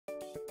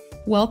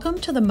Welcome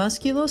to the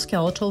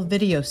musculoskeletal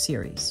video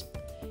series.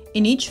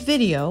 In each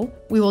video,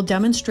 we will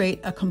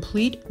demonstrate a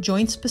complete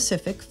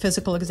joint-specific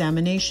physical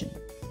examination.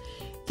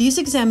 These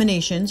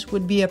examinations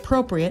would be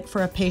appropriate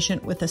for a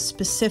patient with a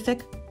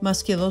specific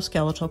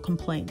musculoskeletal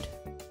complaint.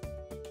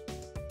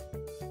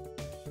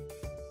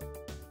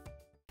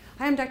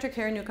 Hi, I'm Dr.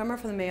 Karen Newcomer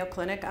from the Mayo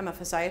Clinic. I'm a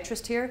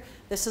physiatrist here.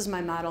 This is my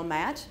model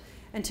Matt,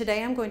 and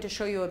today I'm going to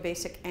show you a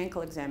basic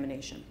ankle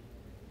examination.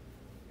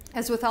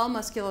 As with all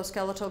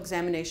musculoskeletal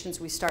examinations,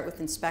 we start with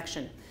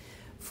inspection.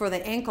 For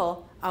the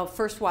ankle, I'll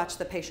first watch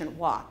the patient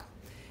walk.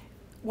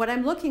 What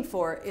I'm looking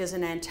for is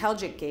an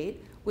antalgic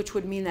gait, which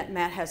would mean that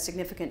Matt has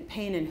significant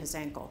pain in his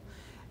ankle.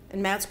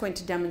 And Matt's going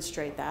to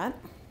demonstrate that.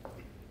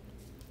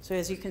 So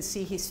as you can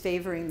see, he's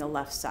favoring the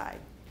left side.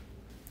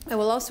 I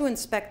will also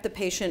inspect the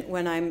patient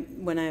when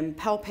I'm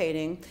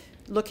palpating,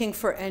 looking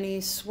for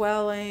any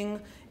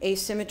swelling,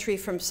 asymmetry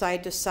from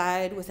side to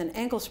side. With an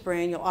ankle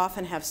sprain, you'll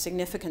often have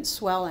significant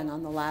swelling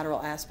on the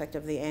lateral aspect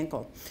of the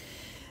ankle.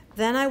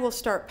 Then I will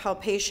start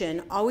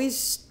palpation.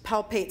 Always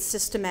palpate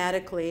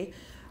systematically.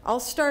 I'll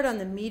start on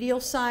the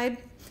medial side,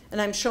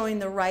 and I'm showing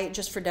the right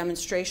just for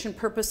demonstration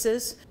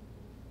purposes.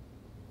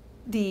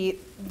 The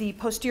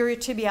posterior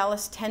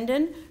tibialis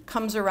tendon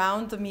comes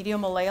around the medial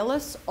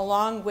malleolus,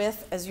 along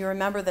with, as you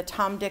remember, the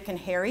Tom, Dick, and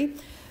Harry.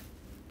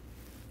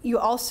 You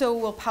also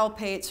will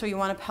palpate, so you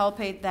want to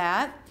palpate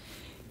that.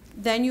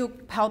 Then you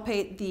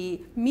palpate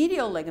the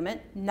medial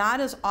ligament,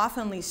 not as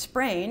oftenly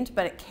sprained,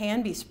 but it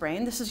can be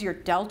sprained. This is your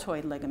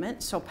deltoid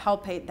ligament, so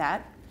palpate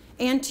that.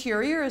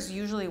 Anterior is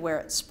usually where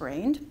it's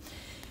sprained.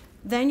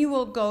 Then you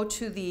will go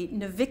to the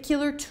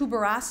navicular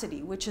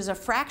tuberosity, which is a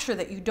fracture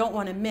that you don't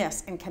want to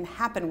miss and can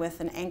happen with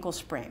an ankle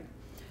sprain.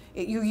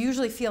 You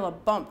usually feel a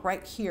bump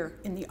right here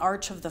in the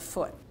arch of the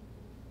foot.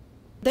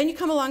 Then you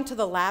come along to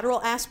the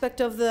lateral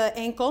aspect of the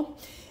ankle,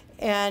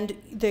 and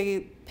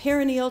the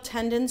peroneal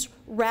tendons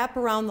wrap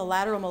around the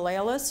lateral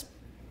malleolus.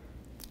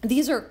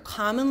 These are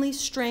commonly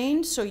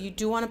strained, so you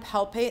do want to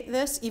palpate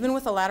this. Even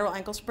with a lateral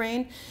ankle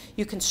sprain,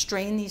 you can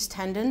strain these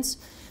tendons.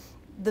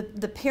 The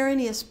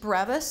peroneus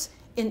brevis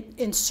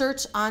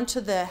inserts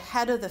onto the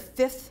head of the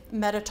fifth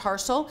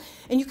metatarsal,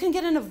 and you can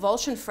get an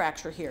avulsion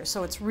fracture here,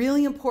 so it's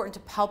really important to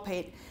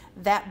palpate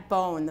that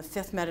bone, the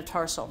fifth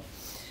metatarsal.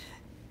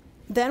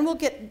 Then we'll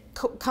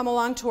come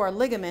along to our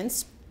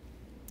ligaments.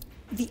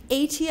 The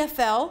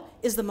ATFL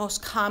is the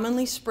most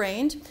commonly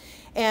sprained,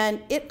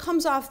 and it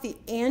comes off the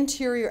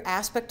anterior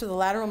aspect of the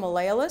lateral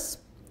malleolus,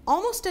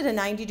 almost at a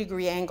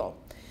 90-degree angle.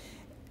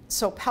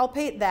 So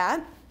palpate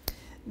that.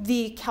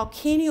 The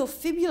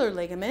calcaneofibular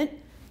ligament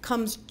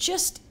comes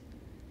just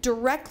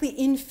directly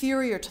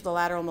inferior to the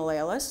lateral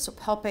malleolus, so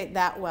palpate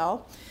that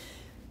well.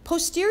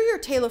 Posterior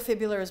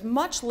talofibular is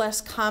much less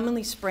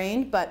commonly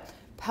sprained, but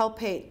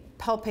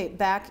palpate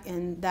back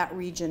in that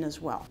region as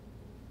well.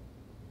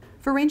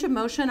 For range of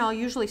motion, I'll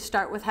usually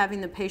start with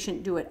having the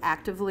patient do it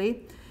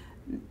actively.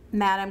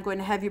 Matt, I'm going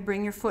to have you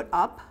bring your foot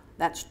up,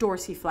 that's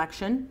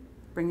dorsiflexion.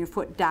 Bring your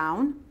foot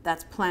down,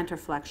 that's plantar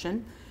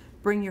flexion.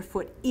 Bring your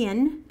foot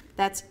in,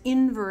 that's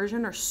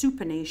inversion or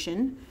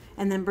supination.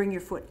 And then bring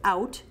your foot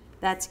out,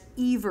 that's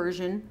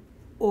eversion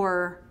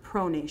or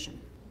pronation.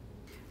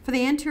 For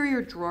the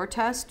anterior drawer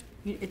test,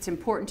 it's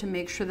important to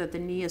make sure that the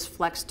knee is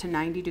flexed to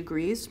 90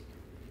 degrees.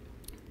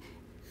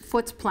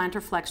 Foot's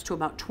plantar flexed to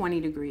about 20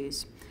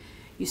 degrees.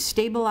 You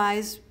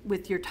stabilize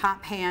with your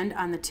top hand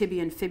on the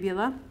tibia and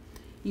fibula.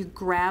 You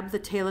grab the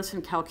talus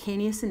and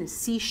calcaneus in a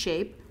C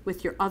shape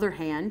with your other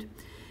hand,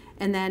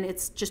 and then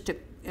it's just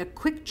a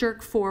quick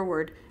jerk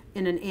forward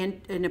in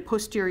a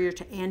posterior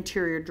to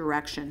anterior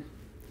direction,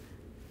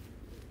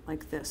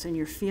 like this, and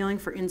you're feeling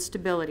for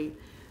instability.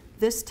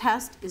 This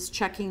test is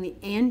checking the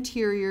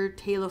anterior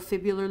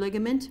talofibular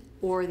ligament,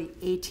 or the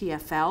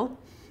ATFL.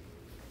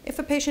 If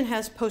a patient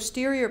has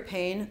posterior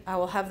pain, I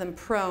will have them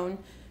prone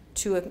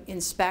to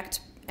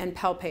inspect and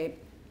palpate.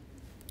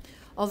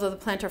 Although the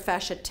plantar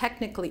fascia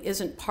technically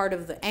isn't part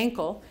of the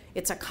ankle,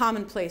 it's a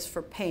common place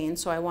for pain,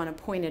 so I want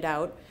to point it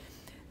out.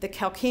 The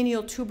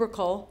calcaneal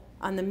tubercle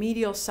on the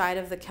medial side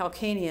of the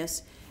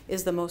calcaneus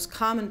is the most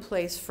common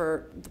place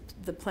for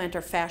the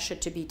plantar fascia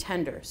to be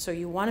tender, so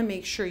you want to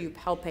make sure you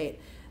palpate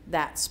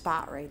that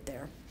spot right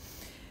there.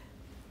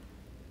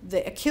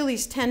 The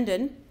Achilles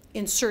tendon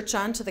inserts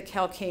onto the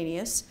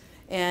calcaneus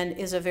and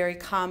is a very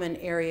common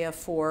area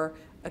for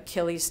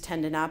Achilles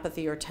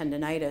tendinopathy or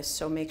tendonitis,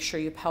 so make sure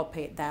you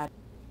palpate that.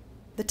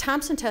 The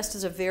Thompson test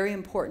is a very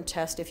important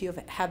test if you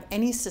have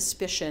any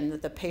suspicion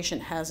that the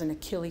patient has an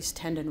Achilles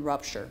tendon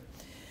rupture.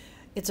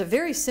 It's a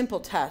very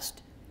simple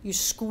test. You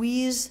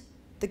squeeze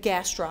the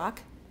gastroc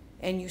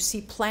and you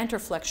see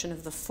plantar flexion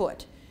of the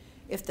foot.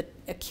 If the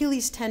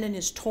Achilles tendon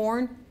is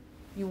torn,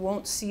 you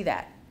won't see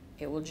that.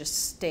 It will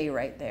just stay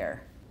right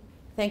there.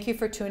 Thank you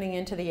for tuning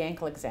in to the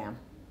ankle exam.